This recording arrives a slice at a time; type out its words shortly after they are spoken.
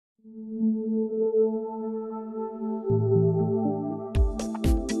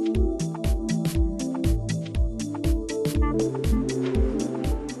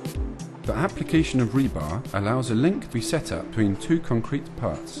application of rebar allows a link to be set up between two concrete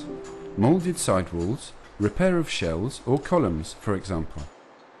parts, moulded sidewalls, repair of shells or columns, for example.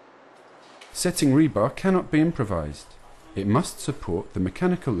 Setting rebar cannot be improvised. It must support the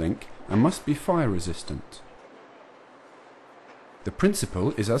mechanical link and must be fire resistant. The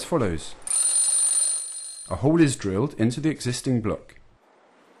principle is as follows. A hole is drilled into the existing block.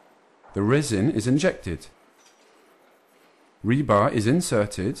 The resin is injected. Rebar is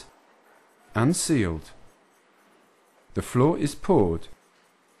inserted and sealed. The floor is poured.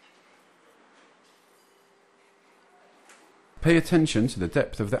 Pay attention to the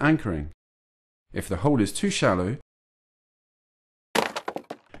depth of the anchoring. If the hole is too shallow,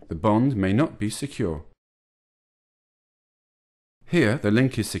 the bond may not be secure. Here the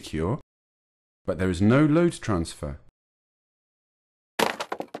link is secure, but there is no load transfer.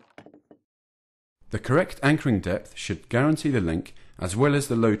 The correct anchoring depth should guarantee the link as well as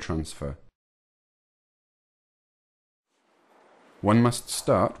the load transfer. One must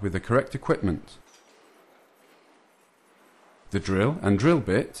start with the correct equipment. The drill and drill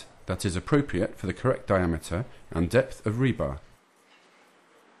bit that is appropriate for the correct diameter and depth of rebar.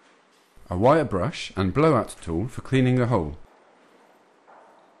 A wire brush and blowout tool for cleaning the hole.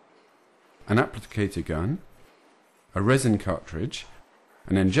 An applicator gun, a resin cartridge,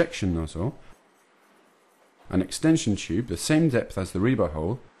 an injection nozzle, an extension tube the same depth as the rebar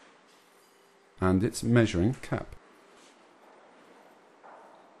hole, and its measuring cap.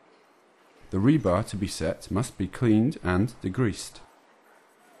 The rebar to be set must be cleaned and degreased.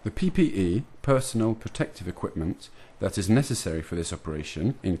 The PPE, personal protective equipment, that is necessary for this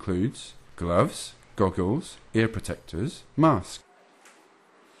operation includes gloves, goggles, ear protectors, mask.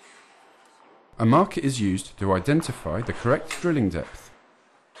 A marker is used to identify the correct drilling depth.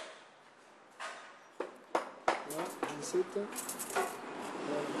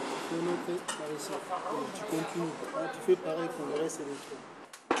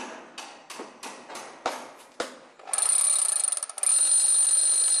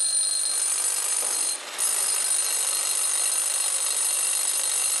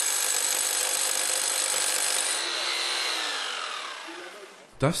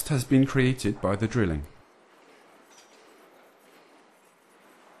 Dust has been created by the drilling.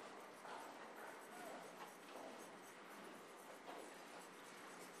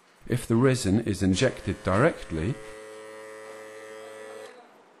 If the resin is injected directly,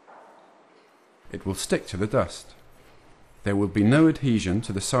 it will stick to the dust. There will be no adhesion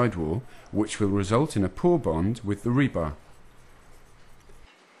to the sidewall, which will result in a poor bond with the rebar.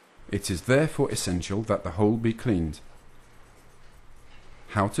 It is therefore essential that the hole be cleaned.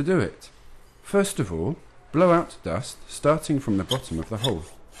 How to do it? First of all, blow out dust starting from the bottom of the hole.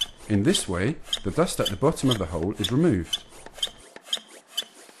 In this way, the dust at the bottom of the hole is removed.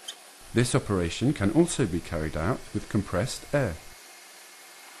 This operation can also be carried out with compressed air.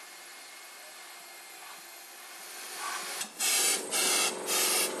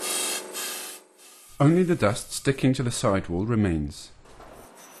 Only the dust sticking to the sidewall remains.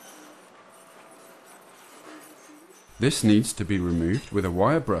 This needs to be removed with a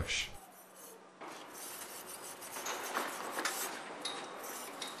wire brush.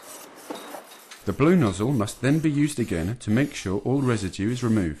 The blow nozzle must then be used again to make sure all residue is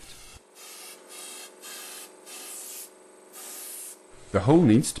removed. The hole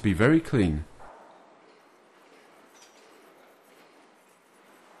needs to be very clean.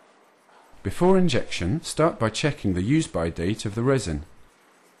 Before injection, start by checking the use-by date of the resin.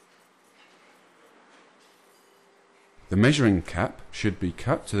 The measuring cap should be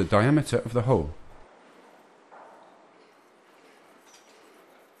cut to the diameter of the hole.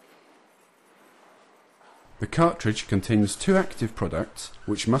 The cartridge contains two active products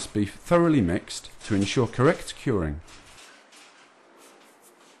which must be thoroughly mixed to ensure correct curing.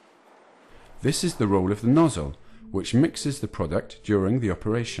 This is the role of the nozzle, which mixes the product during the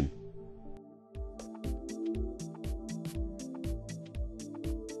operation.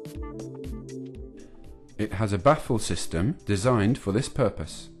 It has a baffle system designed for this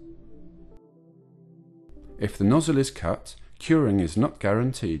purpose. If the nozzle is cut, curing is not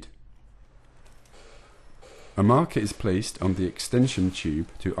guaranteed. A marker is placed on the extension tube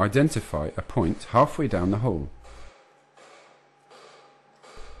to identify a point halfway down the hole.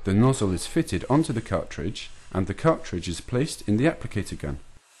 The nozzle is fitted onto the cartridge and the cartridge is placed in the applicator gun.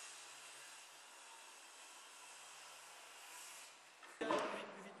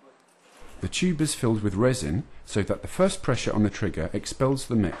 The tube is filled with resin so that the first pressure on the trigger expels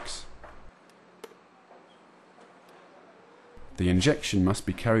the mix. The injection must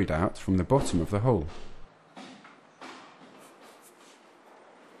be carried out from the bottom of the hole.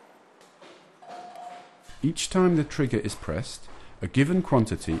 Each time the trigger is pressed, a given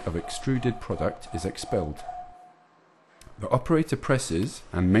quantity of extruded product is expelled. The operator presses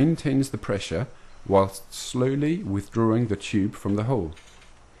and maintains the pressure whilst slowly withdrawing the tube from the hole.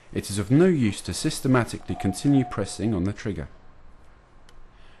 It is of no use to systematically continue pressing on the trigger.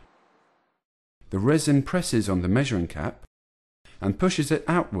 The resin presses on the measuring cap and pushes it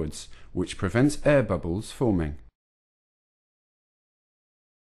outwards, which prevents air bubbles forming.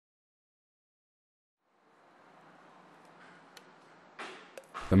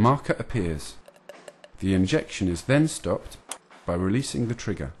 The marker appears. The injection is then stopped by releasing the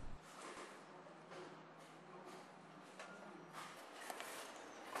trigger.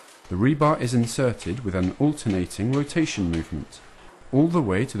 The rebar is inserted with an alternating rotation movement, all the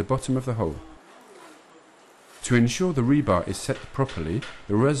way to the bottom of the hole. To ensure the rebar is set properly,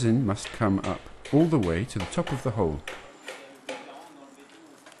 the resin must come up all the way to the top of the hole.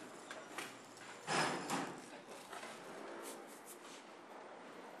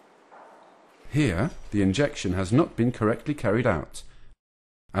 Here, the injection has not been correctly carried out,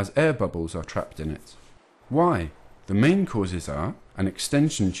 as air bubbles are trapped in it. Why? The main causes are an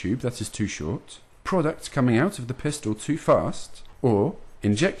extension tube that is too short, product coming out of the pistol too fast, or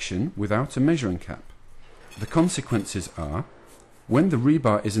injection without a measuring cap. The consequences are, when the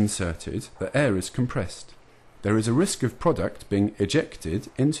rebar is inserted, the air is compressed. There is a risk of product being ejected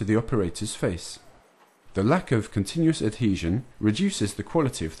into the operator's face. The lack of continuous adhesion reduces the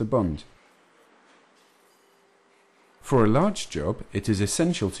quality of the bond. For a large job, it is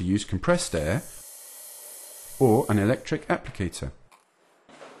essential to use compressed air or an electric applicator.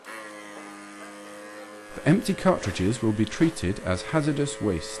 The empty cartridges will be treated as hazardous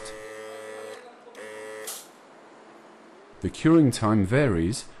waste. The curing time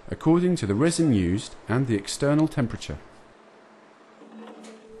varies according to the resin used and the external temperature.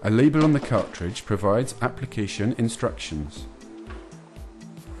 A label on the cartridge provides application instructions.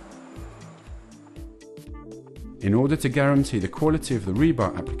 In order to guarantee the quality of the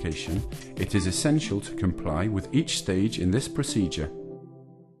rebar application, it is essential to comply with each stage in this procedure.